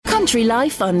Country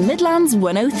Life on Midlands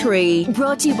 103.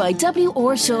 Brought to you by W.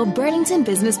 Shaw Burlington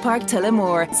Business Park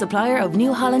Tullamore, supplier of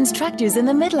New Holland's tractors in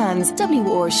the Midlands.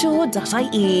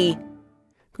 WRShaw.ie.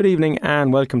 Good evening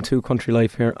and welcome to Country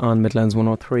Life here on Midlands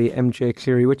 103. MJ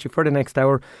Cleary with you for the next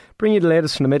hour, bringing you the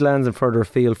latest from the Midlands and further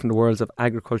afield from the worlds of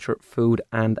agriculture, food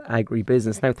and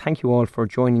agribusiness. Now, thank you all for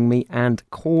joining me. And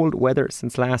cold weather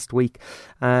since last week.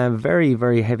 Very,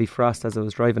 very heavy frost as I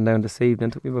was driving down this evening.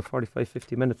 It took me about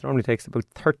 45-50 minutes. It normally takes about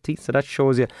 30, so that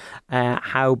shows you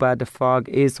how bad the fog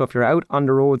is. So if you're out on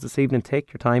the roads this evening,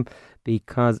 take your time,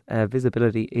 because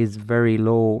visibility is very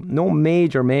low. No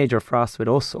major frost with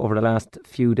us over the last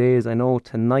few days. I know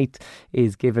tonight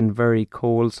is given very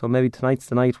cold, so maybe tonight's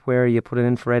the night where you put an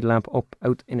infrared lamp up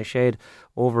out in a shed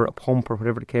over a pump or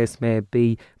whatever the case may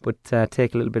be, but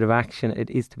take a little bit of action.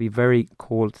 It is to be very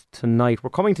cold tonight.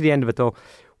 We're coming to the end of it though,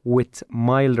 with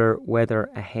milder weather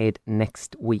ahead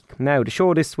next week. Now, the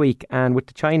show this week, and with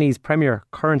the Chinese Premier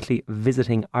currently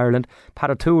visiting Ireland, Pat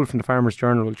O'Toole from the Farmers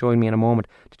Journal will join me in a moment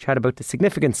to chat about the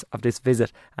significance of this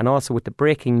visit and also with the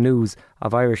breaking news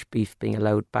of Irish beef being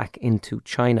allowed back into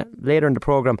China. Later in the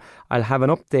programme, I'll have an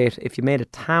update. If you made a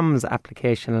TAMS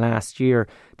application last year,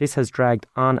 this has dragged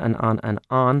on and on and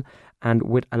on. And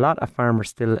with a lot of farmers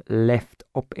still left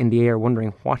up in the air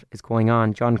wondering what is going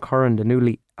on, John Curran, the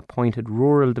newly appointed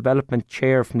Rural Development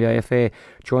Chair from the IFA,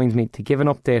 joins me to give an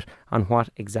update on what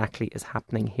exactly is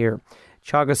happening here.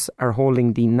 Teagasc are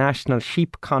holding the National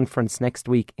Sheep Conference next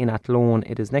week in Athlone.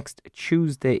 It is next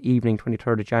Tuesday evening,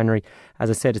 23rd of January. As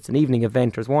I said, it's an evening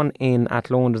event. There's one in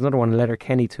Athlone, there's another one in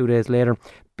Letterkenny 2 days later.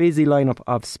 Busy lineup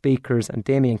of speakers, and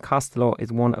Damian Costello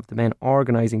is one of the men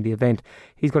organising the event.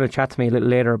 He's going to chat to me a little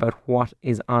later about what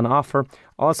is on offer.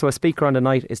 Also, a speaker on the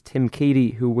night is Tim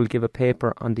Keady, who will give a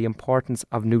paper on the importance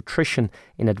of nutrition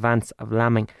in advance of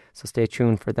lambing. So stay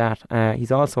tuned for that. He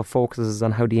also focuses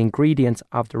on how the ingredients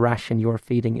of the ration you're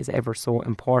feeding is ever so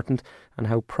important, and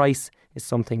how price is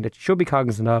something that you should be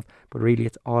cognizant of, but really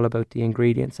it's all about the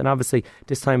ingredients. And obviously,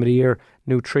 this time of the year,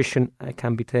 nutrition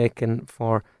can be taken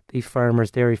for beef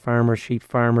farmers, dairy farmers, sheep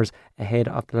farmers ahead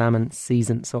of the lambing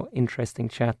season. So interesting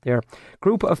chat there.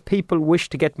 Group of people wish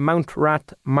to get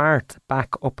Mountrath mart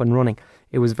back up and running.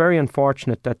 It was very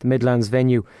unfortunate that the Midlands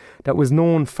venue, that was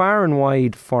known far and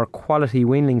wide for quality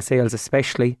weanling sales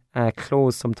especially,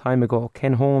 closed some time ago.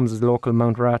 Ken Holmes is the local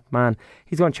Mountrath man.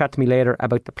 He's going to chat to me later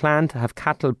about the plan to have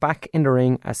cattle back in the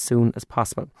ring as soon as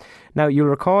possible. Now, you'll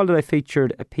recall that I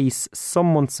featured a piece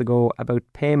some months ago about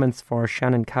payments for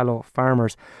Shannon Callow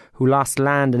farmers who lost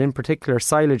land, and in particular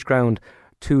silage ground,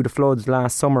 to the floods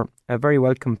last summer. A very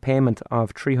welcome payment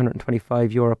of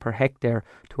 €325 per hectare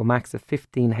to a max of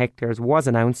 15 hectares was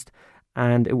announced,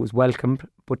 and it was welcomed,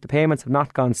 but the payments have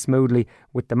not gone smoothly,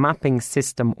 with the mapping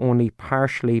system only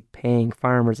partially paying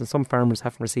farmers, and some farmers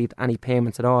haven't received any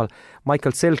payments at all.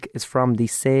 Michael Silke is from the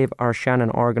Save Our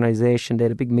Shannon Organisation. They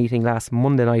had a big meeting last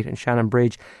Monday night in Shannon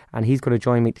Bridge, and he's going to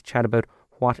join me to chat about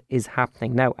what is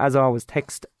happening. Now, as always,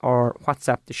 text or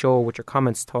WhatsApp the show with your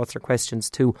comments, thoughts or questions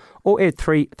to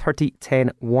 083 30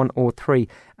 10 103.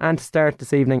 And to start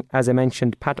this evening, as I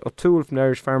mentioned, Pat O'Toole from the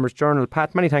Irish Farmers Journal.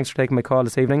 Pat, many thanks for taking my call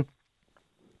this evening.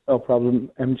 No problem,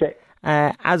 MJ.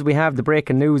 As we have the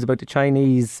breaking news about the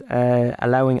Chinese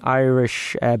allowing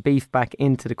Irish beef back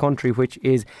into the country, which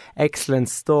is excellent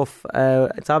stuff.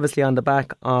 It's obviously on the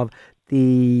back of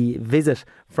the visit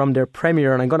from their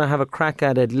Premier, and I'm going to have a crack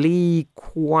at it. Li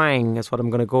Qiang is what I'm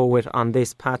going to go with on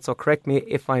this, Pat, so correct me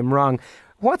if I'm wrong.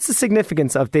 What's the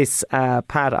significance of this,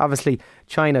 Pat? Obviously,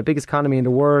 China, biggest economy in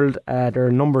the world,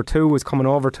 their number 2 is coming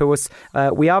over to us.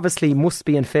 We obviously must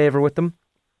be in favour with them.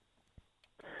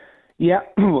 Yeah,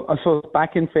 so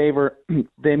back in favour.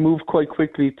 They moved quite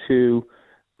quickly to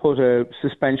put a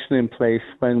suspension in place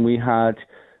when we had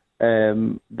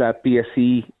that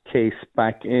BSE case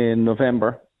back in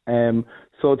November.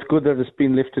 So it's good that it's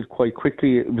been lifted quite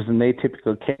quickly. It was an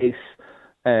atypical case.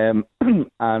 And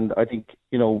I think,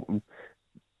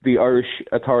 the Irish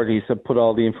authorities have put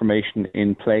all the information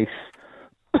in place.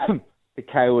 The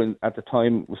cow at the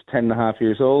time was 10 and a half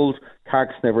years old.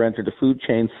 Carcass never entered the food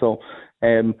chain. So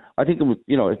I think it was,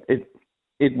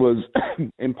 it was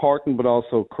important but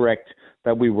also correct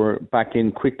that we were back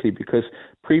in quickly, because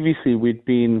previously we'd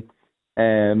been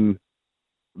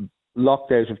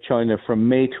locked out of China from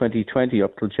May 2020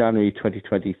 up till January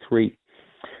 2023.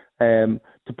 To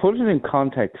put it in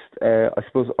context, I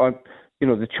suppose,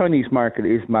 the Chinese market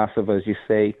is massive, as you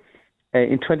say.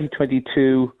 In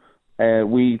 2022,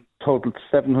 we totaled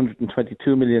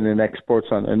 722 million in exports.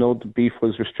 I know the beef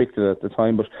was restricted at the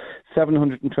time, but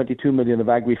 722 million of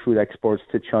agri-food exports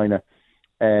to China.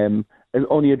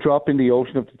 only a drop in the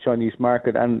ocean of the Chinese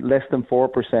market, and less than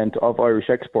 4% of Irish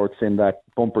exports in that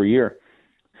bumper year.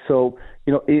 So,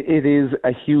 it is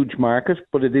a huge market,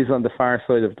 but it is on the far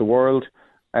side of the world,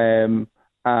 and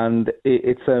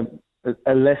it's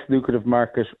a less lucrative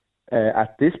market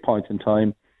at this point in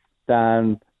time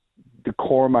than the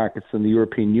core markets in the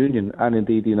European Union and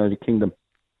indeed the United Kingdom.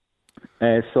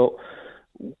 So,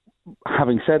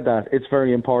 having said that, it's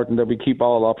very important that we keep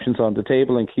all options on the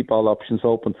table and keep all options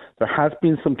open. There has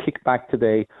been some kickback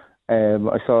today.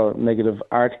 I saw a negative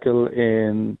article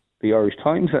in the Irish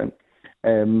Times,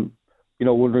 and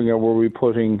wondering were we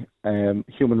putting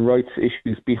human rights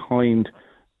issues behind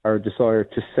our desire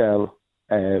to sell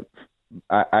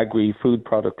agri-food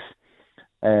products.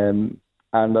 And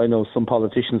I know some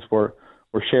politicians were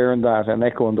sharing that and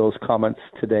echoing those comments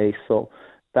today. So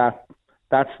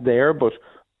that's there, but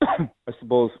I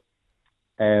suppose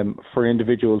for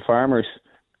individual farmers,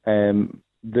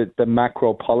 the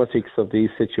macro politics of these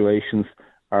situations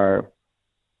are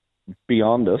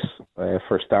beyond us,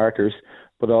 for starters.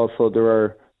 But also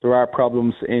there are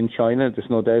problems in China. There's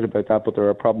no doubt about that. But there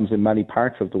are problems in many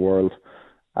parts of the world.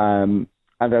 And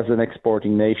as an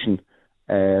exporting nation,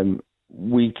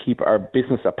 we keep our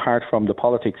business apart from the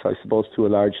politics, I suppose, to a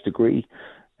large degree.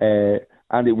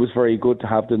 And it was very good to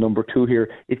have the number 2 here.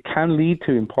 It can lead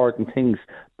to important things.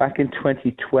 Back in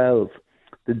 2012,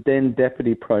 the then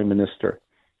Deputy Prime Minister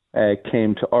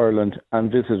came to Ireland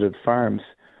and visited farms.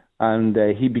 And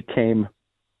he became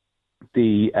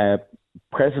the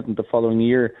president the following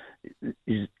year.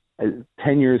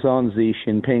 10 years on, Xi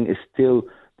Jinping is still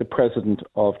the president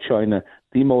of China,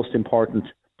 the most important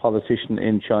politician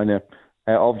in China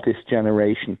of this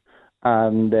generation.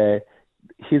 And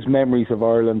his memories of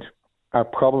Ireland are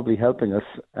probably helping us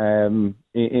in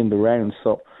the round.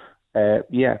 So,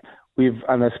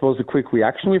 and I suppose the quick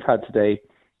reaction we've had today,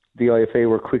 the IFA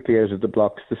were quickly out of the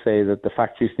blocks to say that the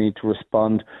factories need to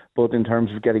respond, both in terms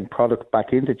of getting product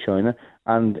back into China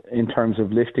and in terms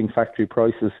of lifting factory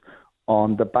prices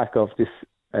on the back of this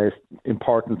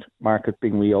important market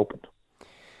being reopened.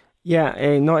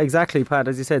 Yeah, no, exactly, Pat.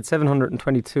 As you said,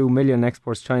 722 million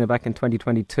exports China back in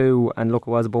 2022, and look,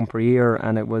 it was a bumper year,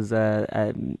 and it was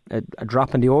a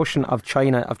drop in the ocean of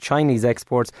Chinese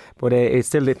exports, but it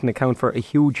still didn't account for a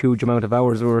huge amount of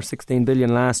hours. We were 16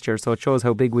 billion last year, so it shows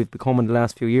how big we've become in the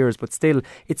last few years. But still,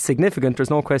 it's significant. There's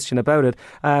no question about it.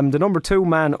 The number 2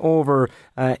 man over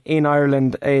in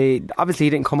Ireland, obviously he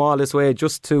didn't come all this way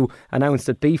just to announce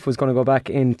that beef was going to go back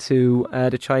into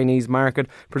the Chinese market.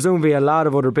 Presumably, a lot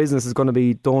of other business is going to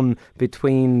be done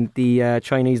between the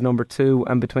Chinese number 2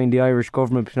 and between the Irish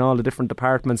government, between all the different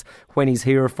departments when he's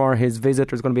here for his visit.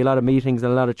 There's going to be a lot of meetings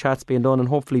and a lot of chats being done, and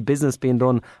hopefully business being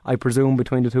done, I presume,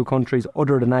 between the two countries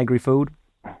other than agri-food.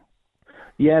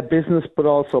 Yeah, business, but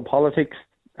also politics,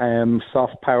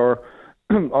 soft power.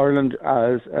 Ireland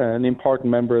as an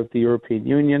important member of the European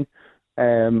Union.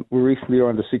 We recently are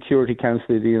on the Security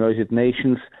Council of the United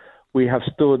Nations. We have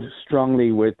stood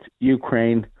strongly with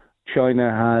Ukraine. China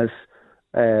has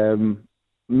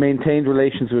maintained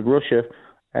relations with Russia,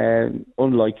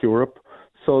 unlike Europe.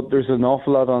 So there's an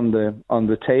awful lot on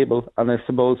the table, and I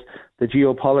suppose the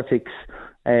geopolitics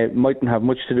mightn't have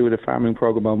much to do with a farming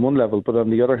program on one level, but on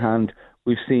the other hand,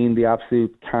 we've seen the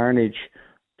absolute carnage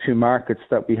to markets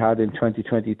that we had in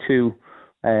 2022.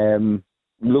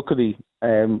 Luckily,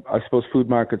 I suppose food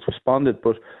markets responded,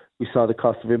 but we saw the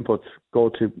cost of inputs go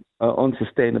to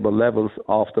unsustainable levels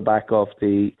off the back of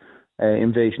the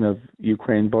invasion of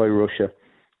Ukraine by Russia.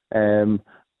 And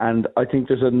I think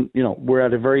we're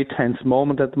at a very tense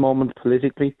moment at the moment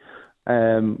politically.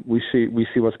 We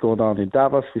see what's going on in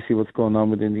Davos. We see what's going on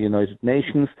within the United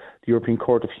Nations, the European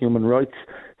Court of Human Rights.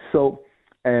 So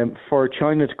for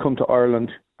China to come to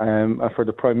Ireland, for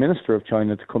the Prime Minister of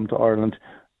China to come to Ireland,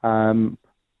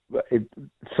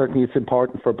 certainly it's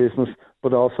important for business,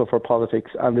 but also for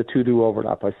politics, and the two do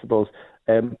overlap, I suppose.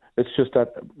 It's just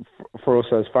that for us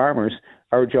as farmers,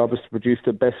 our job is to produce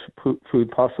the best food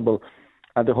possible,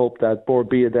 and to hope that Bord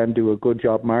Bia then do a good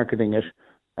job marketing it,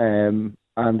 and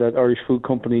that Irish food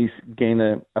companies gain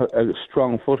a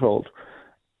strong foothold.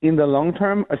 In the long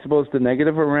term, I suppose the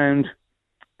negative around,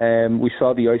 we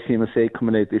saw the ICMSA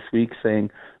coming out this week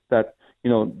saying that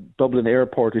Dublin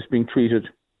Airport is being treated,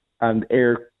 and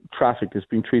air traffic is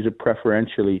being treated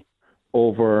preferentially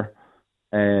over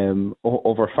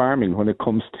farming when it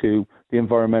comes to the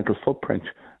environmental footprint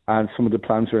and some of the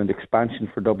plans around expansion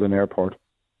for Dublin Airport.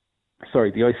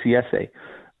 Sorry, the ICSA.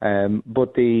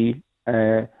 But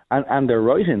and they're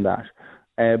right in that.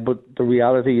 But the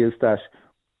reality is that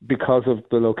because of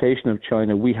the location of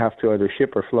China, we have to either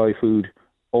ship or fly food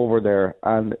over there,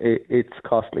 and it's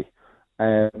costly.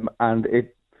 and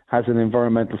it has an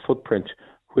environmental footprint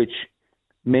which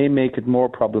may make it more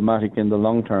problematic in the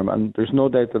long term. And there's no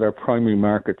doubt that our primary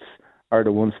markets are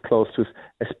the ones close to us,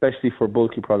 especially for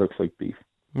bulky products like beef.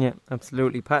 Yeah,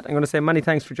 absolutely. Pat, I'm going to say many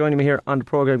thanks for joining me here on the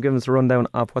programme, giving us a rundown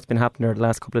of what's been happening there the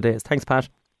last couple of days. Thanks, Pat.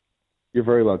 You're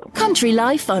very welcome. Country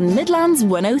Life on Midlands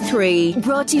 103.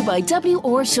 Brought to you by W.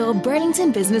 Orshaw,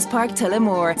 Burlington Business Park,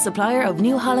 Tullamore. Supplier of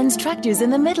New Holland's tractors in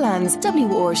the Midlands.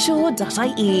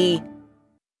 worshaw.ie.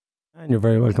 And you're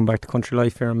very welcome back to Country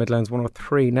Life here on Midlands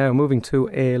 103. Now, moving to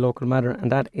a local matter,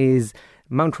 and that is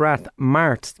Mountrath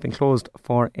Mart. It's been closed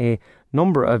for a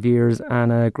number of years,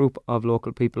 and a group of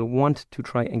local people want to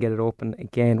try and get it open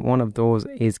again. One of those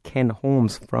is Ken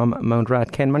Holmes from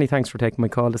Mountrath. Ken, many thanks for taking my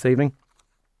call this evening.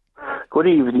 Good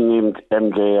evening,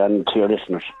 MJ, and to your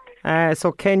listeners.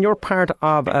 So Ken, you're part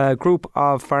of a group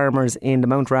of farmers in the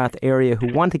Mountrath area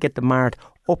who want to get the mart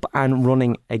up and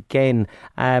running again.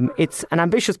 It's an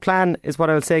ambitious plan, is what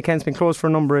I'll say. Ken, it's been closed for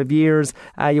a number of years.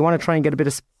 You want to try and get a bit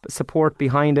of support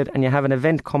behind it, and you have an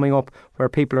event coming up where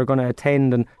people are going to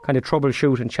attend and kind of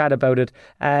troubleshoot and chat about it.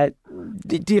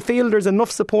 Do you feel there's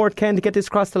enough support, Ken, to get this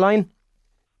across the line?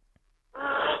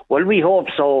 Well, we hope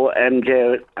so,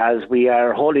 MJ, as we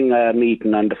are holding a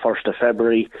meeting on the 1st of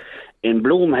February in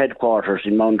Bloom headquarters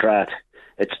in Mountrath.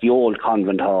 It's the old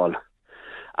convent hall.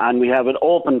 And we have it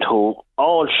open to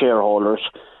all shareholders,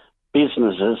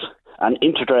 businesses and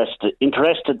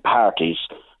interested parties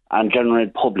and general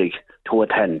public to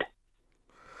attend.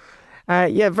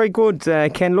 Yeah, very good,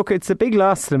 Ken. Look, it's a big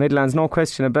loss to the Midlands, no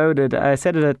question about it. I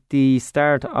said it at the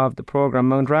start of the programme.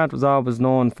 Mountrath was always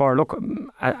known for, look,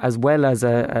 as well as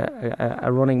a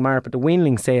running mart, but the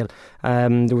weanling sale.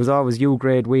 There was always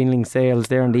U-grade weanling sales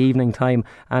there in the evening time,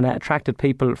 and it attracted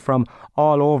people from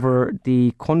all over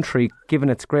the country, given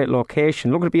its great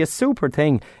location. Look, it'd be a super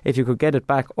thing if you could get it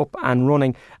back up and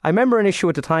running. I remember an issue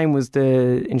at the time was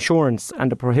the insurance and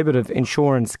the prohibitive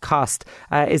insurance cost.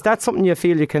 Is that something you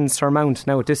feel you can surmount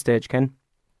now at this stage, Ken?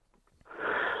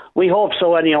 We hope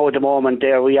so anyhow at the moment.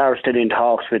 There we are still in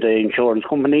talks with the insurance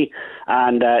company,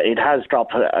 and it has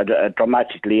dropped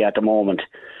dramatically at the moment.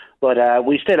 But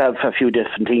we still have a few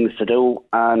different things to do,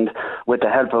 and with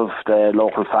the help of the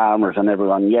local farmers and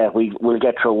everyone, we'll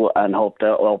get through and hope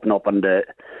to open up in the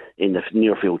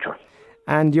near future.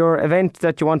 And your event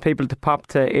that you want people to pop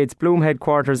to, it's Bloom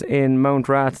headquarters in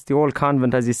Mountrath, the old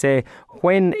convent, as you say.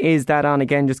 When is that on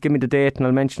again? Just give me the date and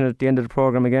I'll mention it at the end of the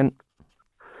programme again.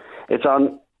 It's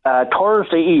on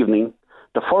Thursday evening,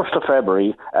 the 1st of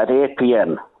February at 8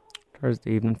 p.m.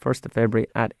 Thursday evening, 1st of February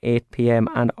at 8 p.m.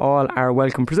 and all are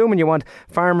welcome. Presuming you want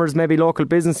farmers, maybe local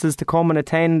businesses to come and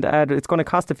attend, it's going to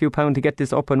cost a few pounds to get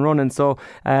this up and running, so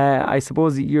I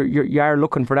suppose you are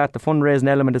looking for that. The fundraising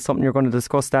element is something you're going to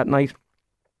discuss that night.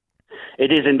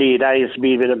 It is indeed. That is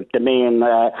the main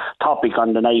topic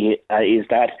on the night, is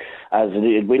that, as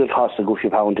it will cost a good few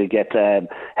pounds to get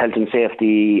health and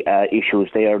safety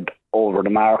issues there over the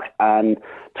mark, and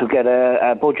to get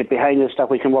a budget behind us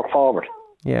that we can work forward.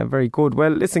 Yeah, very good. Well,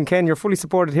 listen, Ken, you're fully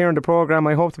supported here on the programme.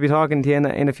 I hope to be talking to you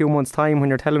in a few months' time when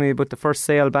you're telling me about the first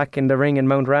sale back in the ring in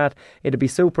Mountrath. It'd be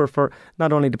super for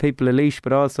not only the people of Laois,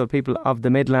 but also people of the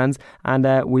Midlands. And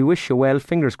we wish you well.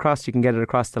 Fingers crossed you can get it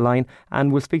across the line.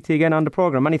 And we'll speak to you again on the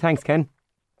programme. Many thanks, Ken.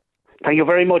 Thank you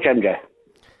very much, MJ.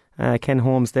 Ken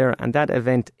Holmes there, and that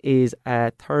event is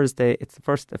Thursday. It's the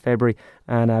 1st of February,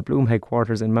 and Bloom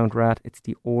headquarters in Mountrath. It's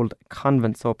the old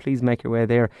convent, so please make your way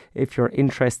there if you're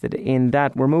interested in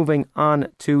that. We're moving on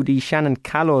to the Shannon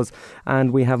Callows,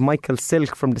 and we have Michael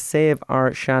Silke from the Save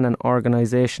Our Shannon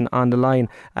Organisation on the line.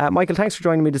 Michael, thanks for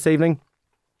joining me this evening.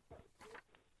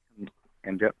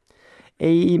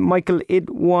 Michael,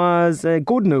 it was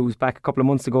good news back a couple of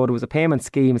months ago. There was a payment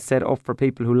scheme set up for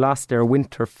people who lost their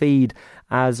winter feed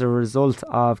as a result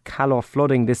of Callow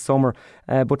flooding this summer.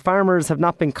 But farmers have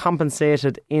not been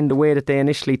compensated in the way that they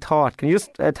initially thought. Can you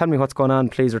just tell me what's going on,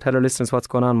 please, or tell our listeners what's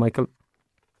going on, Michael?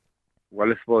 Well,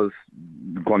 I suppose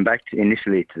going back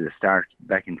initially to the start,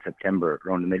 back in September,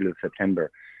 around the middle of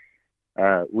September,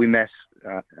 we met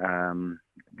the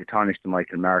Tánaiste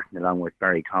Michael Martin along with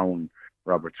Barry Cowan,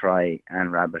 Robert Try,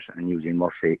 Anne Rabbit and Eugene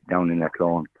Murphy down in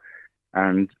Athlone.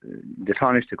 And the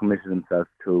Tánaiste committed themselves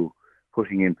to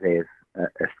putting in place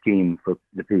a scheme for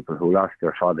the people who lost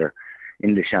their fodder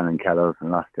in the Shannon Callows and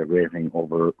lost their grazing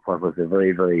over what was a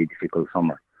very, very difficult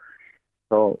summer.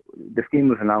 So the scheme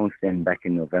was announced back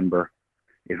in November.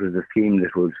 It was a scheme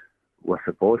that was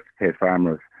supposed to pay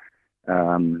farmers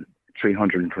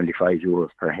 €325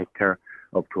 per hectare,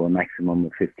 up to a maximum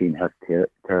of 15 hectares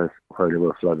where they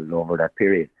were flooded over that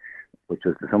period, which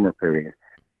was the summer period.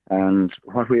 And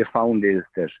what we have found is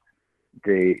that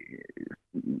the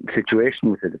situation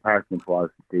with the department was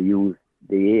they used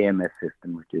the AMS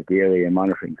system, which is the area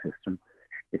monitoring system.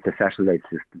 It's a satellite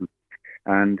system,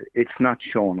 and it's not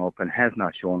shown up and has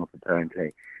not shown up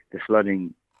apparently the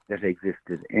flooding that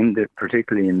existed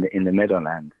particularly in the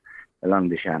meadowlands along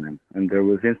the Shannon. And there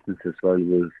was instances where there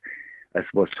was, I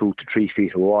suppose, 2 to 3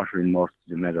 feet of water in most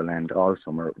of the meadowland all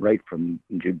summer, right from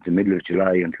the middle of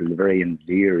July until the very end of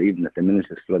the year, even at the minute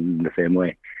it's flooding in the same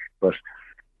way. But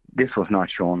this was not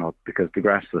shown up because the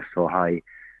grass was so high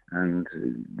and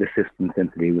the system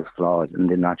simply was flawed and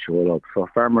did not show up. So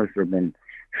farmers have been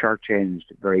shortchanged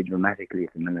very dramatically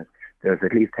at the minute. There's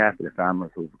at least half of the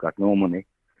farmers who've got no money.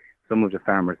 Some of the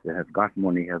farmers that have got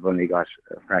money have only got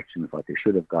a fraction of what they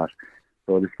should have got.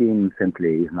 So the scheme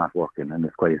simply is not working, and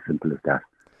it's quite as simple as that.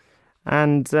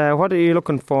 And what are you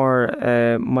looking for,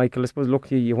 Michael? I suppose, look,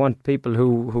 you want people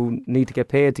who need to get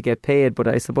paid, but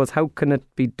I suppose how can it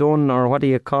be done, or what are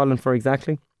you calling for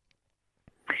exactly?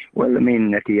 Well, I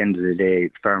mean, at the end of the day,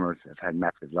 farmers have had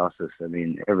massive losses. I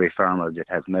mean, every farmer that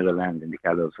has meadowland in the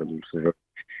Callows, whether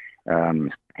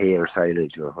hay or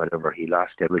silage or whatever, he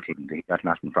lost everything. He got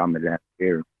nothing from it last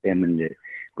year. Same in the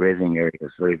grazing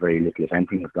areas, very, very little, if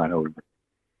anything, has gone out of it.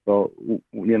 So,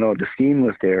 the scheme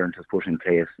was there and it was put in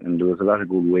place, and there was a lot of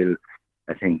goodwill,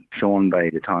 I think, shown by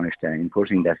the Taoiseach in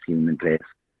putting that scheme in place.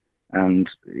 And,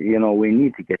 we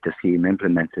need to get the scheme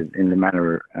implemented in the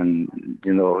manner and,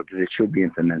 that it should be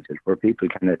implemented, where people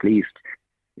can at least,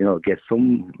 get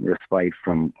some respite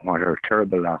from what are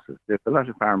terrible losses. There's a lot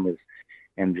of farmers,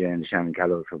 MJ and Shannon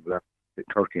Callow, who have lost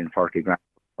 30 and 40 grand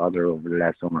fodder over the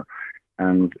last summer.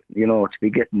 And, to be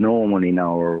getting no money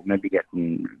now, or maybe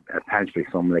getting a paltry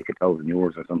sum like €1,000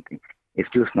 or something, it's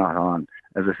just not on.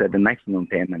 As I said, the maximum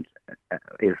payment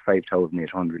is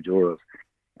 €5,800.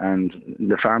 And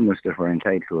the farmers that were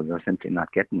entitled to it are simply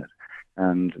not getting it.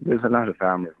 And there's a lot of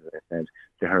farmers, as I said,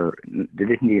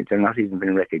 they're not even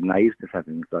being recognised as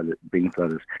having being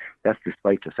flooded. That's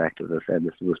despite the fact, as I said,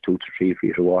 there was 2 to 3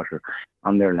 feet of water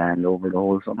on their land over the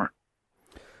whole summer.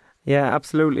 Yeah,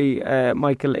 absolutely,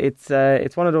 Michael. It's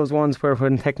one of those ones where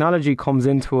when technology comes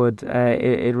into it,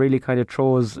 it really kind of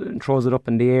throws it up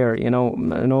in the air. I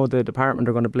know the department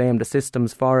are going to blame the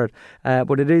systems for it,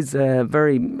 but it is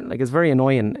it's very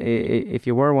annoying if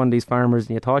you were one of these farmers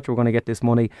and you thought you were going to get this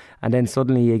money, and then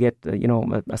suddenly you get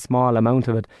a small amount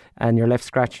of it, and you're left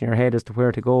scratching your head as to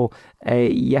where to go.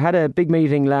 You had a big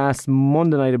meeting last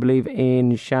Monday night, I believe,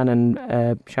 in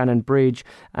Shannon Bridge.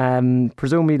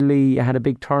 Presumably, you had a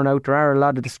big turnout. There are a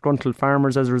lot of disgruntled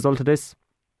farmers as a result of this.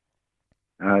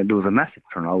 There was a massive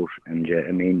turnout, and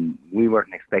I mean, we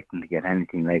weren't expecting to get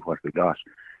anything like what we got.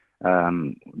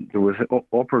 There was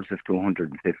upwards of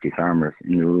 250 farmers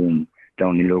in the room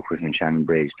down in Laois and Shannon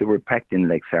Bridge. They were packed in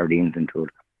like sardines into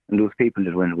it, and those people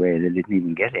that went away, they didn't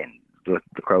even get in. The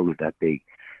crowd was that big.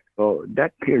 So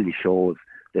that clearly shows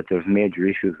that there's major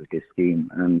issues with this scheme,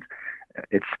 and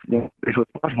it was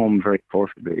brought home very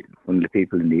forcibly from the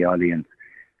people in the audience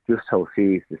just how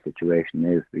serious the situation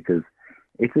is, because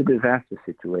it's a disaster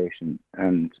situation,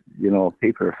 and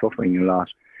people are suffering a lot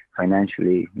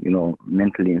financially,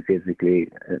 mentally and physically,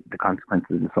 the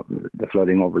consequences of the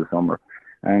flooding over the summer.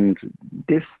 And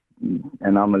this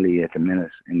anomaly at the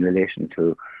minute in relation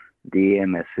to the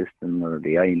AMS system, or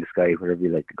the eye in the sky, whatever you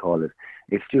like to call it,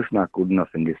 it's just not good enough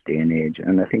in this day and age.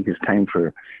 And I think it's time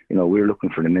for, we're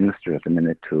looking for the minister at the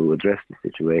minute to address the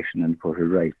situation and put it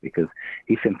right, because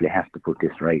he simply has to put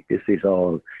this right. It is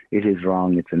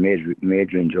wrong. It's a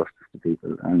major injustice to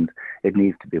people, and it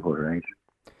needs to be put right.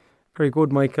 Very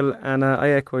good, Michael, and I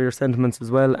echo your sentiments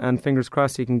as well, and fingers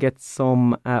crossed you can get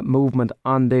some movement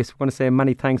on this. We're going to say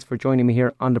many thanks for joining me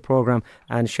here on the programme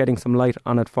and shedding some light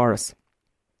on it for us.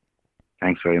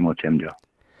 Thanks very much, MJ.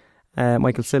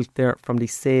 Michael Silke there from the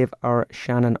Save Our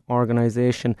Shannon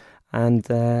Organisation, and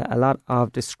a lot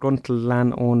of disgruntled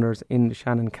landowners in the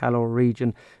Shannon Callow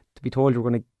region to be told you're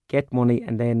going to get money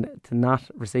and then to not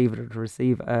receive it, or to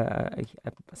receive a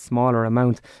smaller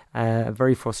amount.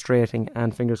 Very frustrating,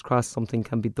 and fingers crossed something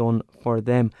can be done for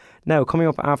them. Now, coming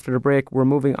up after the break, we're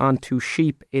moving on to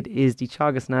sheep. It is the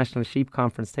Teagasc National Sheep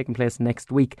Conference taking place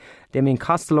next week. Damian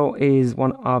Costello is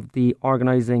one of the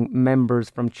organising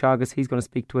members from Teagasc. He's going to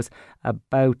speak to us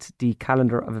about the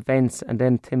calendar of events, and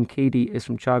then Tim Keady is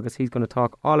from Teagasc. He's going to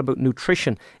talk all about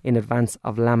nutrition in advance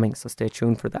of lambing, so stay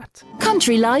tuned for that.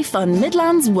 Country Life on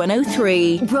Midlands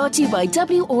 103, brought to you by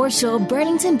W. Orshaw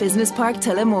Burlington Business Park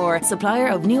Tullamore, supplier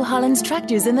of New Holland's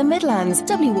tractors in the Midlands.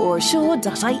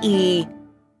 worshaw.ie.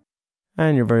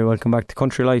 And you're very welcome back to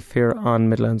Country Life here on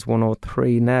Midlands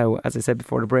 103. Now, as I said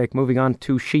before the break, moving on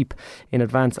to sheep in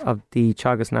advance of the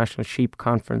Teagasc National Sheep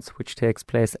Conference, which takes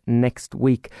place next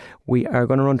week. We are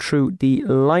going to run through the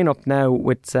lineup now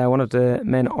with one of the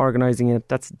men organising it.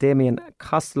 That's Damian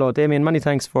Costello. Damian, many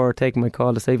thanks for taking my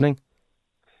call this evening.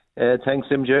 Thanks,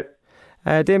 MJ.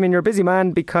 Damian, you're a busy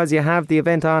man because you have the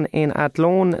event on in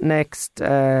Athlone next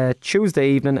Tuesday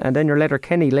evening, and then your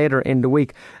Letterkenny later in the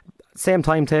week. Same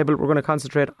timetable. We're going to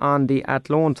concentrate on the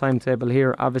Athlone timetable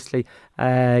here, obviously,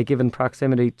 given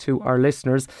proximity to our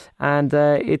listeners. And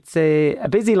it's a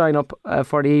busy lineup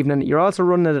for the evening. You're also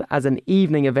running it as an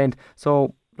evening event.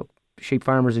 So, look, sheep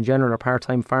farmers in general are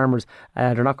part-time farmers.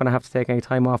 They're not going to have to take any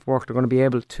time off work. They're going to be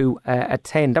able to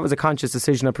attend. That was a conscious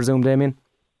decision, I presume, Damian?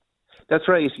 That's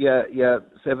right, yeah.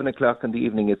 7 o'clock in the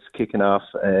evening, it's kicking off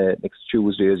next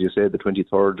Tuesday, as you said, the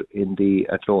 23rd, in the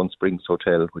Athlone Springs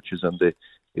Hotel, which is on the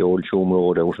old Shome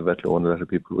Road out of Athlone. A lot of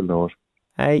people will know it.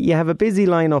 You have a busy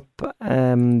lineup,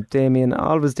 Damian.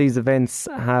 Always these events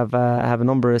have a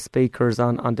number of speakers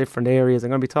on different areas.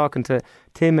 I'm going to be talking to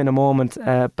Tim in a moment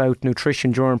about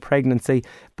nutrition during pregnancy,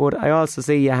 but I also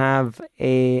see you have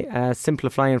a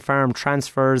simplifying farm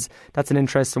transfers. That's an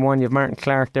interesting one. You have Martin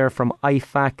Clark there from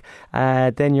IFAC.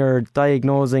 Then you're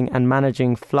diagnosing and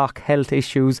managing flock health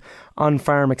issues,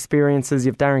 on-farm experiences.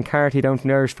 You have Darren Carty down from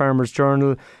the Irish Farmers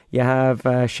Journal. You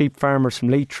have sheep farmers from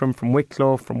Leitrim, from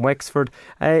Wicklow, from Wexford.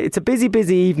 It's a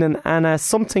busy evening, and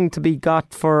something to be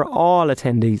got for all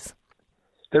attendees.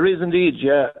 There is indeed,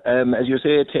 yeah. As you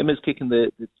say, Tim is kicking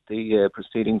the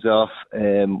proceedings off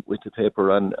with the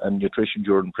paper on nutrition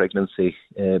during pregnancy.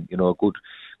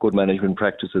 Good management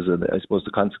practices, and I suppose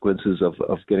the consequences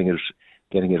of getting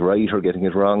it right or getting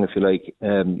it wrong, if you like.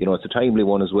 It's a timely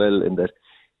one as well, in that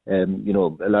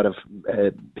a lot of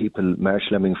people marsh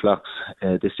lambing flocks.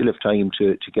 They still have time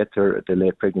to get their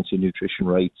late pregnancy nutrition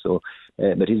right, so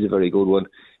it is a very good one.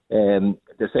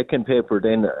 The second paper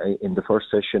then in the first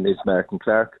session is Martin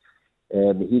Clark.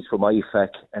 He's from IFAC,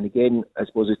 and again, I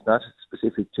suppose it's not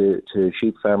specific to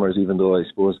sheep farmers, even though I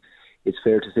suppose it's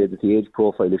fair to say that the age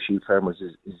profile of sheep farmers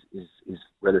is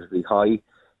relatively high.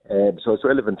 So it's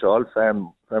relevant to all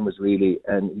farmers really,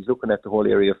 and he's looking at the whole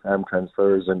area of farm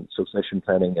transfers and succession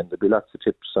planning, and there'll be lots of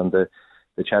tips on the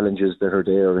challenges that are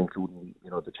there, including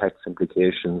the tax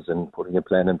implications and putting a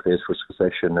plan in place for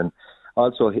succession, and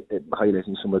also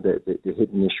highlighting some of the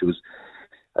hidden issues.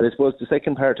 And I suppose the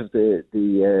second part of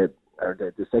the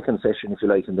second session, if you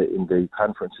like, in the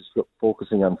conference is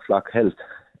focusing on flock health,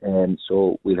 and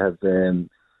so we'll have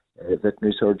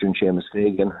veterinary surgeon Seamus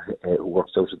Fagan, who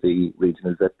works out of the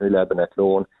regional veterinary lab in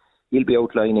Athlone. He'll be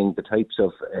outlining the types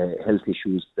of health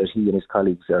issues that he and his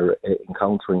colleagues are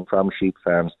encountering from sheep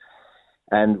farms.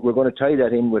 And we're going to tie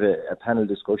that in with a panel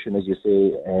discussion, as you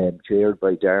say, chaired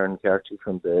by Darren Carty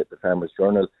from the Farmers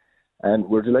Journal. And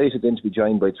we're delighted then to be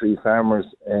joined by three farmers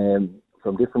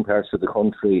from different parts of the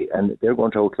country, and they're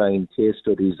going to outline case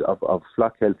studies of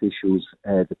flock health issues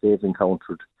that they've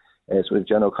encountered. So we have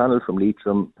John O'Connell from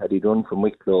Leitrim, Paddy Dunn from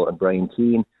Wicklow, and Brian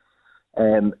Keane.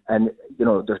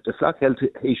 The flock health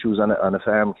issues on a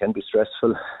farm can be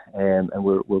stressful, and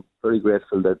we're very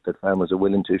grateful that farmers are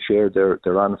willing to share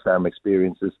their on-farm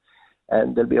experiences.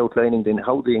 And they'll be outlining then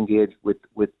how they engage with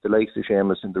the likes of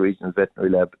Seamus in the regional veterinary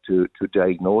lab to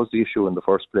diagnose the issue in the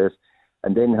first place,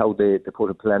 and then how they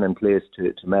put a plan in place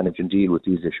to manage and deal with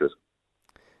these issues.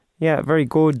 Yeah, very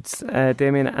good,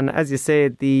 Damian. And as you say,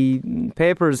 the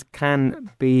papers can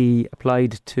be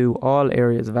applied to all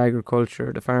areas of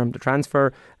agriculture, the farm, the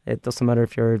transfer. It doesn't matter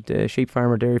if you're a sheep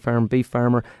farmer, dairy farmer, beef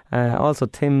farmer. Also,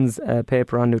 Tim's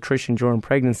paper on nutrition during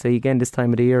pregnancy. Again, this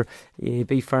time of the year,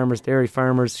 beef farmers, dairy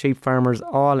farmers, sheep farmers,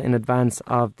 all in advance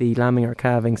of the lambing or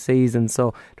calving season.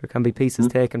 So there can be pieces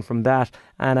taken from that.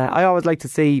 And I always like to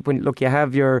see, when you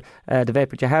have your the vet,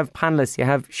 but you have panellists, you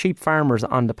have sheep farmers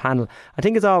on the panel. I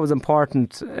think it's always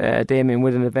important, Damian,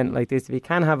 with an event like this, if you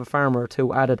can have a farmer or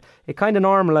two added, it kind of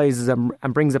normalises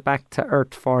and brings it back to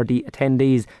earth for the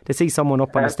attendees to see someone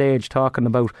up on the stage talking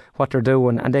about what they're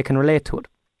doing, and they can relate to it.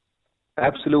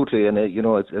 Absolutely, and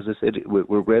as I said,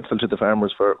 we're grateful to the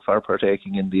farmers for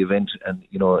partaking in the event, and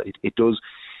it does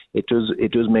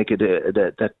make it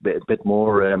that bit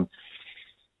more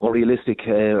realistic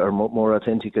or more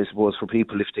authentic, I suppose, for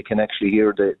people if they can actually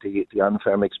hear the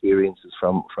on-farm experiences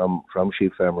from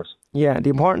sheep farmers. Yeah, the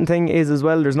important thing is as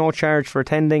well, there's no charge for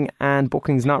attending and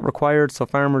booking's not required, so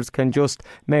farmers can just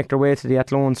make their way to the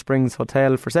Athlone Springs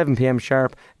Hotel for 7 p.m.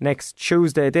 sharp next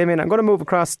Tuesday. Damian, I'm going to move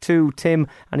across to Tim,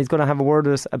 and he's going to have a word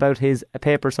with us about his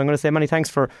paper. So I'm going to say many thanks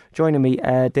for joining me,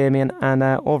 Damian, and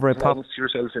over at Pop. Thanks to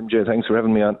yourself, MJ. Thanks for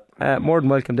having me on. More than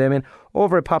welcome, Damian.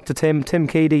 over at Pop to Tim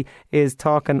Keady is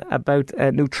talking about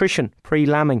nutrition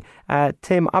pre-lambing.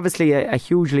 Tim, obviously a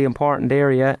hugely important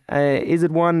area. Is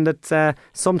it one that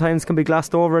sometimes can be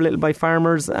glossed over a little by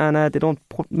farmers and they don't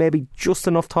put maybe just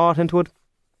enough thought into it?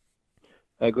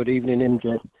 Good evening,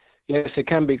 MJ. Yes, it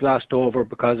can be glossed over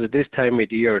because at this time of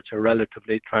the year, it's a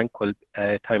relatively tranquil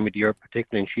time of the year,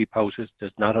 particularly in sheep houses.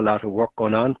 There's not a lot of work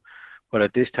going on, but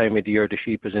at this time of the year, the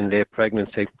sheep is in late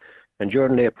pregnancy. And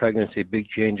during late pregnancy, big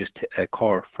changes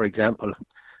occur. For example,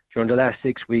 during the last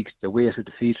 6 weeks, the weight of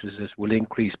the fetuses will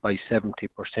increase by 70%.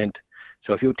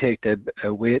 So if you take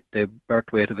the birth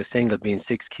weight of a single being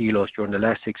 6 kilos, during the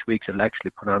last 6 weeks, it'll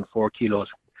actually put on 4 kilos.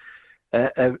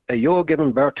 A ewe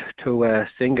giving birth to a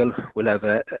single will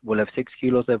have 6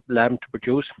 kilos of lamb to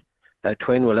produce. A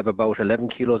twin will have about 11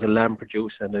 kilos of lamb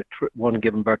produce, and one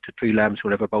giving birth to 3 lambs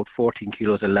will have about 14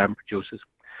 kilos of lamb produces.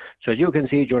 So as you can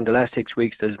see, during the last 6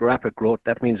 weeks, there's rapid growth.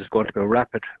 That means there's going to be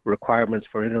rapid requirements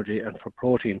for energy and for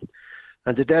protein.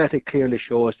 And the data clearly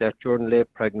shows that during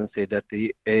late pregnancy, that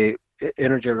the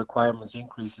energy requirements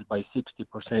increases by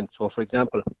 60%. So, for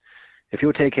example, if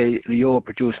you take a ewe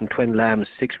producing twin lambs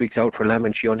 6 weeks out for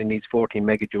lambing, she only needs 14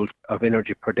 megajoules of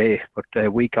energy per day, but a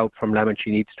week out from lambing,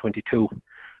 she needs 22.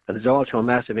 And there's also a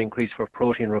massive increase for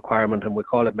protein requirement, and we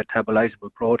call it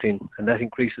metabolizable protein, and that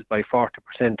increases by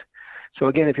 40%. So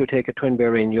again, if you take a twin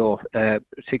bearing ewe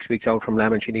 6 weeks out from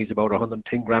lambing, she needs about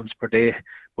 110 grams per day,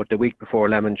 but the week before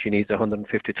lambing, she needs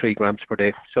 153 grams per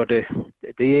day. So the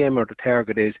aim or the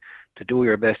target is to do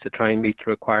your best to try and meet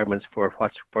the requirements for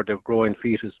the growing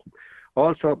fetus.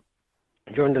 Also,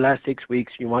 during the last 6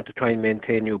 weeks, you want to try and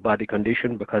maintain your body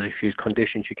condition, because if she's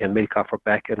conditioned, she can milk off her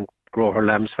back and grow her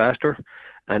lambs faster.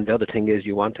 And the other thing is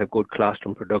you want to have good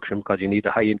colostrum production, because you need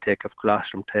a high intake of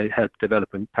colostrum to help develop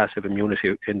passive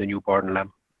immunity in the newborn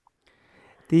lamb.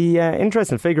 The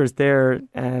interesting figures there,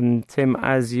 Tim,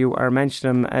 as you are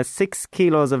mentioning, 6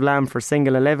 kilos of lamb for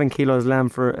single, 11 kilos lamb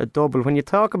for a double. When you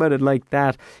talk about it like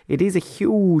that, it is a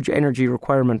huge energy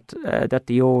requirement that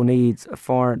the ewe needs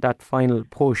for that final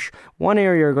push. One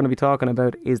area you're going to be talking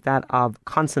about is that of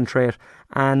concentrate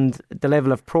and the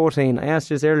level of protein. I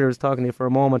asked you this earlier, I was talking to you for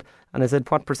a moment, and I said,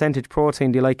 what percentage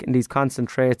protein do you like in these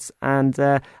concentrates? And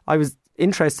I was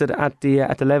interested at the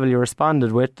level you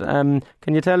responded with. Can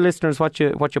you tell listeners what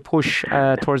you push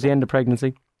towards the end of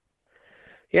pregnancy?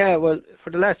 Yeah, well, for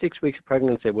the last 6 weeks of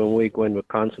pregnancy, when we go in with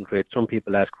concentrate, some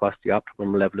people ask what's the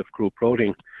optimum level of crude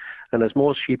protein. And as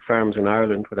most sheep farms in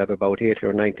Ireland would have about 80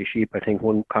 or 90 sheep, I think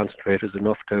one concentrate is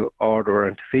enough to order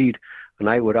and to feed. And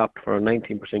I would opt for a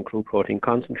 19% crude protein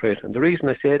concentrate. And the reason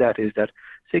I say that is that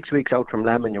 6 weeks out from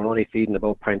lambing, you're only feeding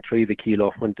about 0.3 of a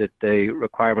kilo when the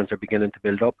requirements are beginning to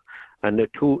build up. And the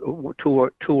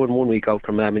two and 1 week out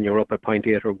from lambing, you're up at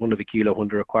 0.8 or 1 of a kilo when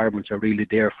the requirements are really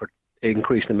there for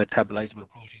increasing the metabolizable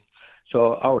protein.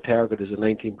 So our target is a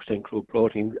 19% crude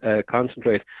protein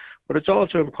concentrate. But it's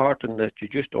also important that you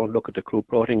just don't look at the crude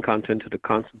protein content of the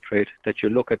concentrate, that you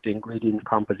look at the ingredient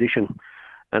composition.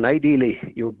 And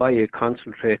ideally, you buy a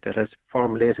concentrate that has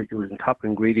formulated using top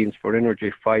ingredients for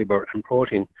energy, fibre and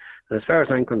protein. And as far as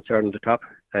I'm concerned, the top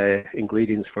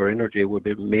ingredients for energy would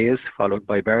be maize, followed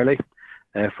by barley.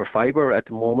 For fibre, at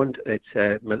the moment, it's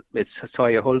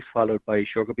soya hulls, followed by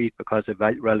sugar beet, because of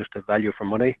relative value for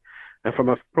money. And from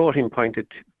a protein point of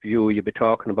view, you'd be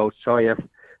talking about soya,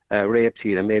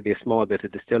 rapeseed, and maybe a small bit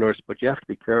of distillers, but you have to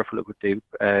be careful with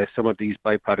some of these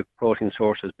byproduct protein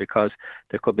sources, because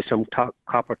there could be some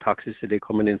copper toxicity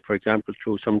coming in, for example,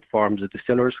 through some forms of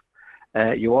distillers.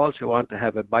 You also want to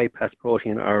have a bypass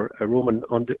protein, or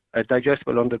a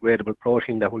digestible undegradable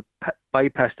protein that will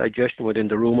bypass digestion within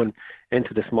the rumen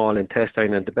into the small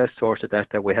intestine, and the best source of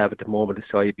that we have at the moment is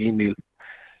soybean meal.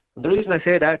 The reason I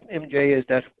say that, MJ, is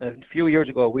that a few years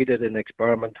ago we did an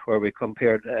experiment where we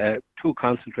compared two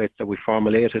concentrates that we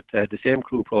formulated, the same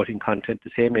crude protein content,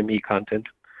 the same ME content.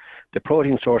 The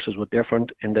protein sources were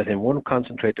different in that in one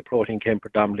concentrate the protein came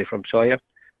predominantly from soya,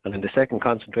 and in the second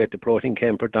concentrate the protein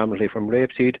came predominantly from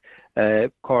rapeseed,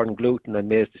 corn gluten and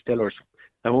maize distillers.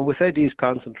 And when we fed these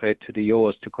concentrates to the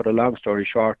ewes, to cut a long story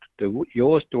short, the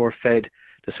ewes were fed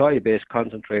the soya-based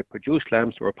concentrate produced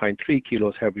lambs were 0.3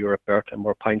 kilos heavier at birth and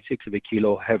were 0.6 of a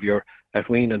kilo heavier at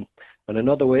weaning. And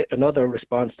another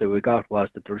response that we got was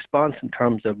that the response in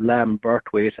terms of lamb birth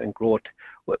weight and growth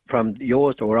from the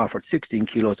ewes that were offered 16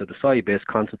 kilos of the soya-based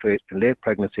concentrate in late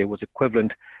pregnancy was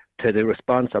equivalent to the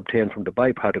response obtained from the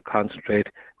byproduct concentrate,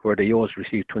 where the ewes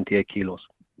received 28 kilos.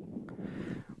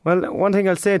 Well, one thing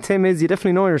I'll say, Tim, is you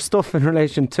definitely know your stuff in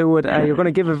relation to it. You're going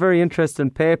to give a very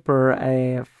interesting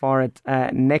paper for it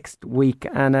next week.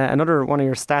 And another one of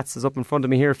your stats is up in front of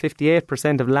me here.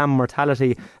 58% of lamb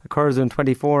mortality occurs in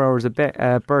 24 hours of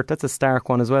birth. That's a stark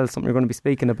one as well, something you're going to be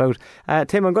speaking about.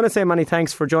 Tim, I'm going to say many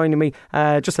thanks for joining me.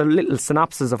 Just a little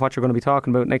synopsis of what you're going to be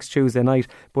talking about next Tuesday night.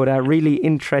 But really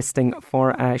interesting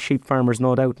for sheep farmers,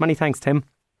 no doubt. Many thanks, Tim.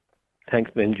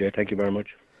 Thanks, Benji. Thank you very much.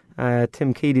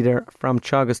 Tim Keady there from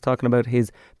Teagasc talking about his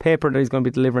paper that he's going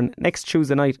to be delivering next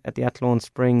Tuesday night at the Athlone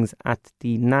Springs at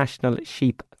the National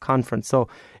Sheep Conference. So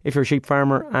if you're a sheep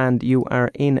farmer and you are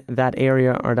in that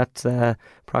area or that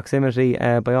proximity,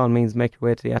 by all means make your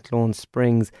way to the Athlone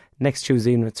Springs next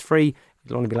Tuesday evening. It's free.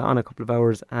 You'll only be on a couple of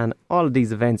hours, and all of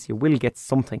these events you will get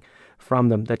something from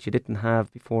them that you didn't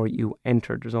have before you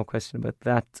entered. There's no question about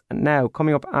that. And now,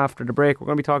 coming up after the break, we're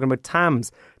going to be talking about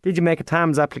TAMS. Did you make a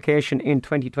TAMS application in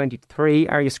 2023?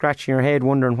 Are you scratching your head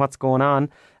wondering what's going on?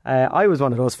 I was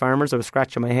one of those farmers. I was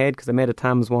scratching my head because I made a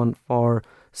TAMS one for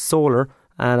solar,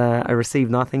 and I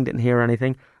received nothing, didn't hear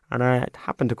anything. And I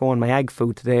happened to go on my ag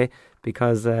food today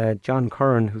because John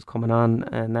Curran, who's coming on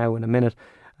now in a minute,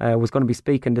 was going to be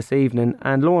speaking this evening,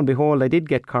 and lo and behold I did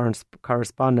get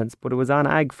correspondence, but it was on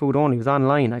ag food only. It was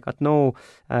online. I got no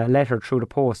letter through the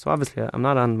post, so obviously I'm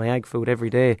not on my ag food every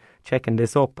day checking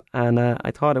this up, and I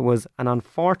thought it was an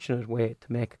unfortunate way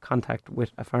to make contact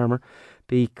with a farmer,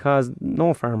 because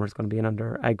no farmer is going to be in on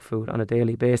their ag food on a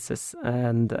daily basis,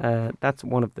 and that's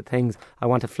one of the things I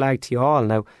want to flag to you all.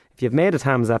 Now, if you've made a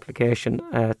TAMS application,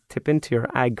 tip into your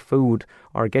ag food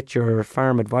or get your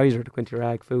farm advisor to go into your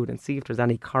ag food and see if there's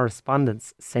any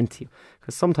correspondence sent to you,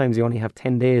 because sometimes you only have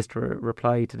 10 days to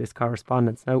reply to this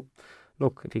correspondence. Now,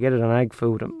 look, if you get it on ag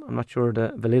food, I'm not sure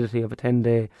the validity of a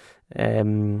 10-day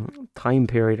time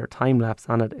period or time lapse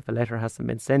on it if a letter hasn't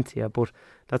been sent to you, but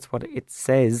that's what it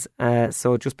says.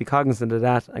 So just be cognizant of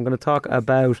that. I'm going to talk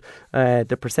about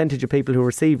the percentage of people who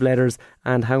receive letters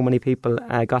and how many people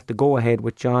got the go-ahead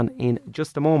with John in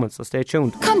just a moment, so stay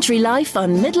tuned. Country Life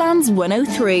on Midlands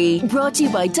 103. Brought to you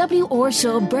by W.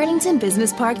 Orshaw, Burlington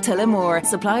Business Park, Tullamore.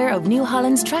 Supplier of New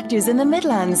Holland's tractors in the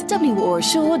Midlands.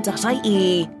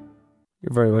 worshaw.ie.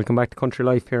 You're very welcome back to Country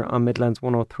Life here on Midlands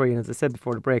 103. And as I said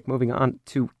before the break, moving on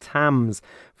to TAMS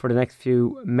for the next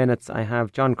few minutes, I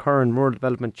have John Curran, Rural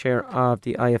Development Chair of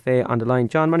the IFA, on the line.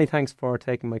 John, many thanks for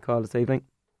taking my call this evening.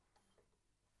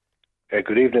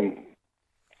 Good evening,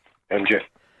 MJ.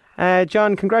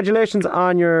 John, congratulations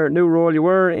on your new role. You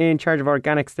were in charge of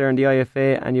organics there in the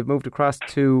IFA, and you've moved across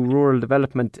to Rural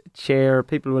Development Chair.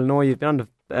 People will know you've been on the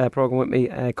programme with me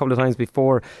a couple of times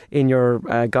before in your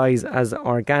guise as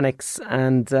organics,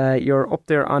 and you're up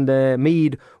there on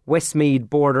the Westmead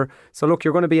border. So look,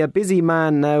 you're going to be a busy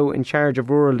man now in charge of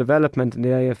rural development in the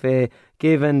IFA,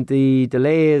 given the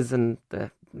delays and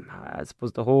I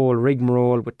suppose the whole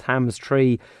rigmarole with TAMS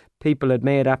 3. People had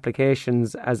made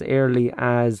applications as early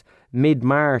as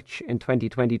mid-March in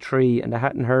 2023 and they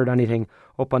hadn't heard anything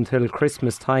up until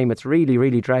Christmas time. It's really,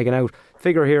 really dragging out.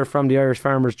 Figure here from the Irish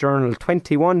Farmers Journal,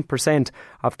 21%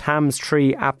 of TAMS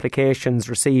 3 applications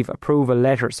receive approval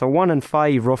letters. So 1 in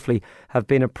 5 roughly have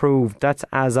been approved. That's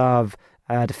as of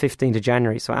the 15th of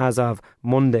January, so as of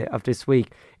Monday of this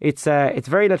week. It's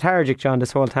very lethargic, John,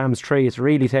 this whole TAMS 3. It's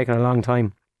really taken a long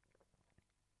time.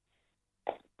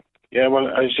 Yeah, well,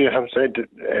 as you have said,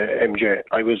 MJ,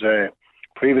 I was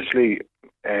previously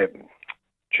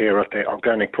chair of the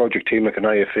organic project team at an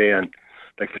IFA, and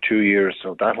for 2 years,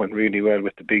 so that went really well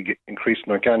with the big increase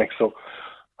in organics. So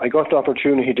I got the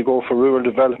opportunity to go for rural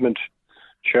development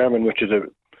chairman, which is a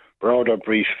broader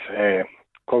brief,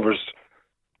 covers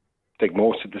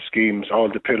most of the schemes, all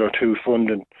the Pillar 2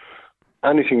 funding,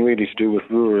 anything really to do with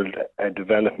rural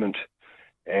development.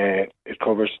 It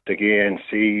covers the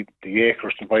ANC, the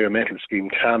Acres Environmental Scheme,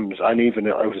 TAMS, and even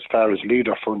out as far as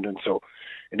leader funding. So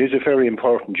it is a very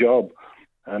important job,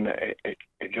 and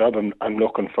a job I'm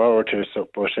looking forward to. So,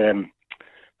 but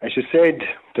as you said,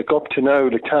 up to now,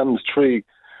 the TAMS 3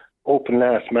 opened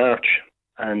last March,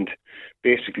 and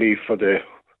basically for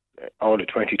all the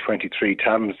 2023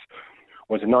 TAMS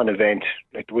was a non-event.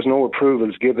 There was no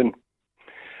approvals given.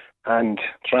 And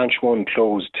Tranche 1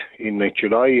 closed in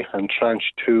July, and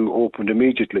Tranche 2 opened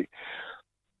immediately.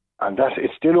 And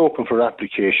it's still open for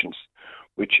applications,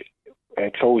 which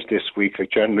closed this week,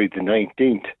 January the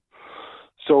 19th.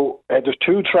 So there's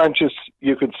 2 tranches,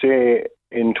 you could say,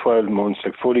 in 12 months,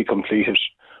 fully completed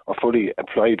or fully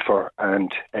applied for.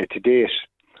 And to date,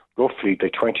 roughly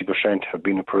 20% have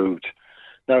been approved.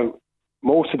 Now,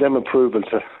 most of them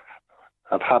approvals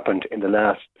have happened in the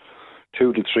last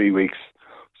 2 to 3 weeks.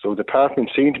 So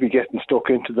departments seem to be getting stuck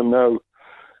into them now,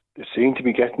 they seem to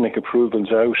be getting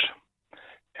approvals out.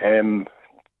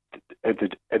 At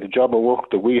the job of work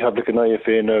that we have like an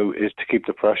IFA now is to keep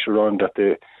the pressure on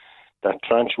that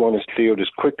tranche 1 is cleared as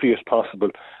quickly as possible,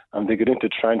 and they get into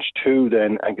tranche 2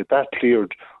 then and get that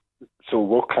cleared so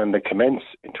work can commence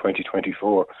in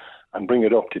 2024 and bring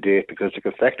it up to date, because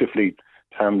effectively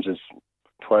TAMS is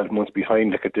 12 months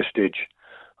behind at this stage.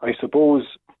 I suppose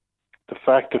the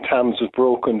fact that TAMS was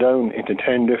broken down into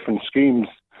 10 different schemes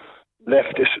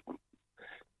left it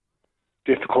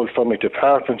difficult for my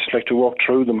departments to walk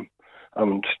through them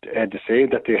and to say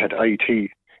that they had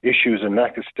IT issues and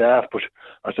lack of staff. But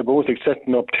I suppose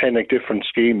setting up 10 different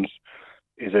schemes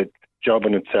is a job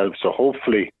in itself. So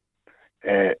hopefully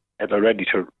they're ready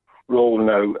to roll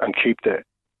now and keep the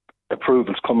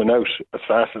approvals coming out as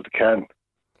fast as they can.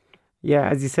 Yeah,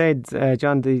 as you said,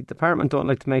 John, the department don't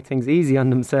like to make things easy on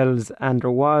themselves, and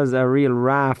there was a real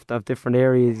raft of different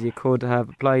areas you could have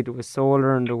applied. There was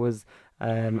solar, and there was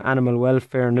animal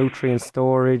welfare, nutrient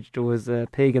storage, there was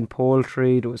pig and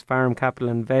poultry, there was farm capital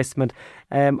investment.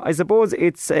 I suppose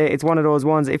it's one of those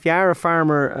ones, if you are a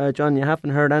farmer, John, you haven't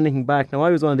heard anything back. Now,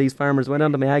 I was one of these farmers, went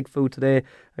on to my ag food today,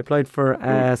 I applied for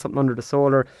something under the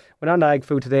solar, went on to ag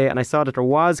food today, and I saw that there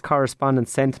was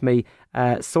correspondence sent to me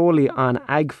solely on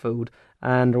ag food,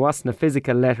 and there wasn't a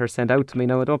physical letter sent out to me.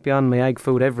 Now, I don't be on my ag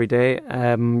food every day.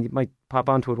 You might pop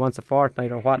onto it once a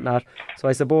fortnight or whatnot. So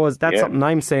I suppose that's something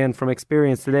I'm saying from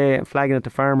experience today, and flagging it to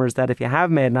farmers, that if you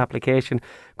have made an application,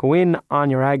 go in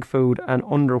on your ag food and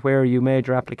under where you made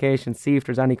your application, see if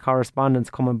there's any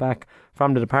correspondence coming back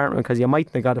from the department, because you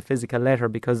mightn't have got a physical letter,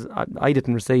 because I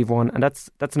didn't receive one, and that's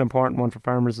an important one for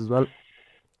farmers as well.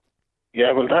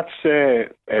 Yeah, well, that's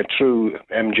true,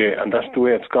 MJ, and that's the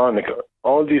way it's gone.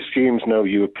 All these schemes now,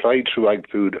 you apply through ag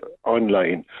food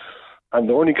online, and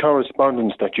the only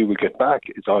correspondence that you will get back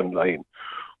is online,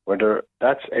 whether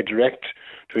that's a direct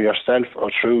to yourself or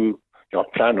through your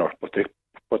planner, but they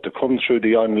come through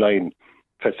the online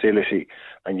facility,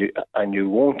 and you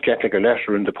won't get a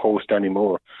letter in the post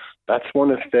anymore. That's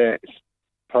one of the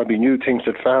probably new things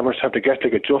that farmers have to get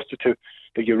adjusted to,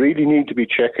 that you really need to be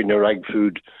checking your ag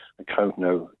food account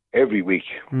now every week,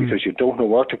 because you don't know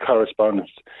what the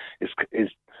correspondence is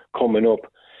coming up.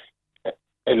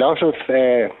 A lot of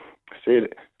the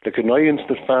annoyance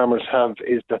that farmers have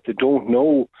is that they don't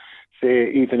know,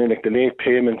 say even in the late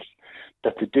payments,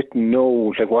 that they didn't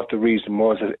know what the reason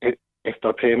was, if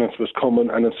their payments was coming,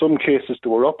 and in some cases they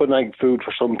were up on ag food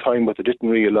for some time but they didn't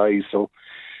realise. So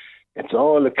it's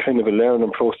all a kind of a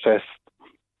learning process,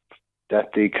 that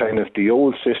the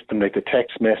old system, like the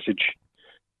text message,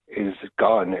 is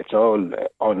gone. It's all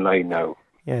online now.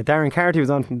 Yeah, Darren Carty was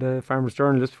on from the Farmers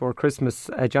Journal just before Christmas.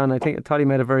 John, I thought he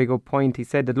made a very good point. He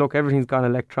said that, look, everything's gone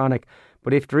electronic,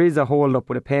 but if there is a hold up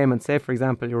with a payment, say for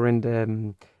example you're in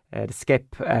the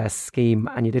SCEP scheme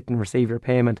and you didn't receive your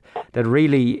payment, that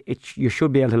really you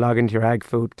should be able to log into your ag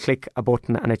food, click a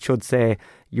button, and it should say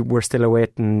we're still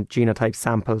awaiting genotype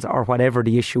samples or whatever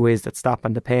the issue is that's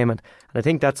stopping the payment. And I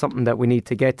think that's something that we need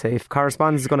to get to. If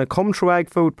correspondence is going to come through ag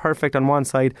food, perfect on one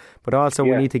side, but also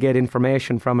we need to get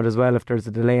information from it as well if there's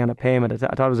a delay on a payment. I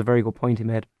thought it was a very good point he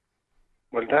made.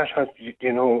 Well, that has,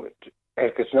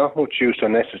 it's not much use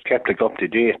unless it's kept up to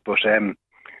date, but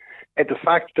the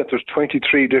fact that there's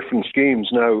 23 different schemes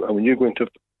now, and when you go into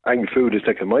ag food, it's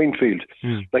like a minefield.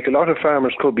 Like a lot of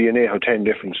farmers could be in 8 or 10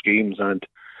 different schemes, and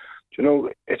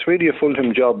it's really a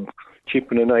full-time job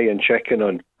keeping an eye and checking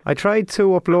on. I tried to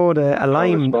upload a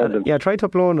lime.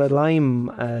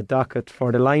 Docket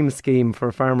for the lime scheme for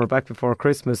a farmer back before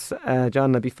Christmas.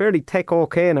 John, I'd be fairly tech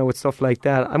okay now with stuff like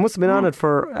that. I must have been on it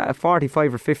for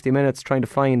 45 or 50 minutes trying to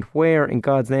find where in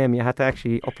God's name you had to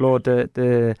actually upload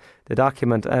the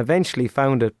document. I eventually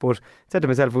found it, but said to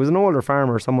myself, if it was an older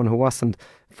farmer or someone who wasn't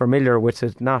familiar with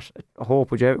it, not a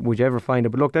hope would you ever find it.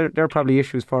 But look, there are probably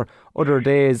issues for other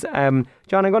days. John,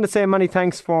 I'm going to say many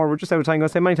thanks we're just out of time. I'm going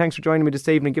to say many thanks for joining me this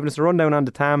evening, giving us a rundown on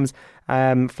the TAMS,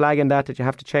 flagging that you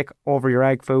have to check over your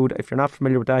ag food. If you're not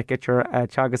familiar with that, get your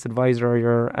Teagasc advisor or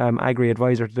your agri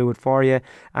advisor to do it for you,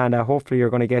 and hopefully you're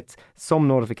going to get some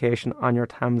notification on your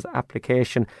TAMS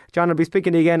application. John, I'll be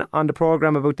speaking to you again on the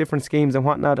programme about different schemes and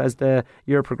whatnot as the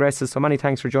year progresses, so many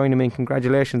thanks for joining me and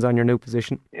congratulations on your new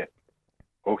position. Yeah.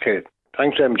 Okay.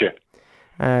 Thanks, MJ.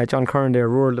 John Curran there,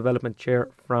 Rural Development Chair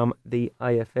from the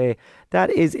IFA. That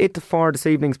is it for this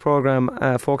evening's programme.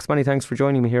 Folks, many thanks for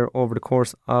joining me here over the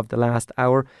course of the last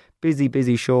hour.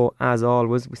 Busy show as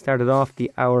always. We started off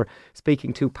the hour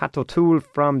speaking to Pat O Toole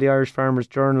from the Irish Farmers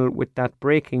Journal with that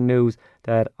breaking news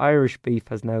that Irish beef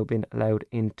has now been allowed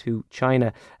into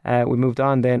China. We moved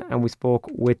on then and we spoke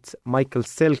with Michael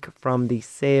Silke from the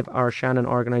Save Our Shannon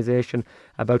Organisation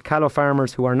about Callow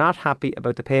farmers who are not happy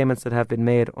about the payments that have been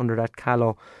made under that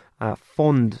Callow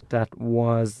fund that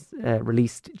was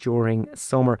released during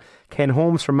summer. Ken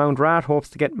Holmes from Mountrath hopes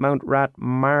to get Mountrath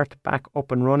mart back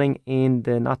up and running in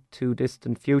the not too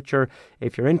distant future.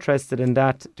 If you're interested in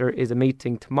that, there is a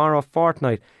meeting tomorrow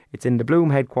fortnight. It's in the Bloom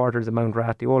headquarters of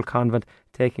Mountrath, the old convent,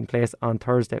 taking place on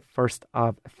Thursday, 1st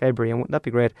of February. And wouldn't that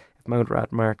be great if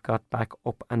Mountrath mart got back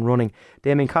up and running?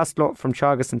 Damian Costello from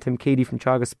Teagasc and Tim Keady from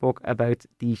Teagasc spoke about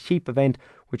the sheep event,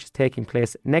 which is taking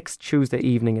place next Tuesday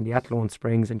evening in the Athlone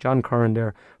Springs. And John Curran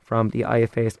there from the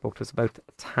IFA spoke to us about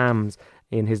TAMS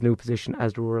in his new position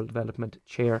as the Rural Development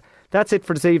Chair. That's it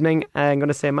for this evening. I'm going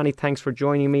to say many thanks for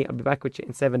joining me. I'll be back with you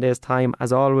in 7 days' time.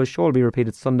 As always, show will be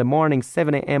repeated Sunday morning,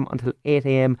 7 a.m. until 8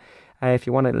 a.m. If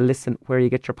you want to listen where you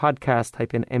get your podcast,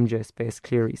 type in MJ space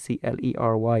Cleary,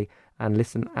 Clery, and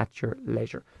listen at your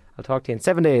leisure. I'll talk to you in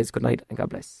 7 days. Good night and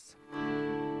God bless.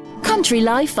 Country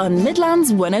Life on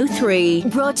Midlands 103.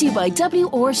 Brought to you by W.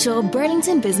 Orshaw,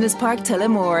 Burlington Business Park,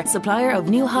 Tullamore. Supplier of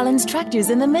New Holland's tractors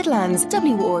in the Midlands.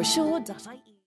 WOrshaw.ie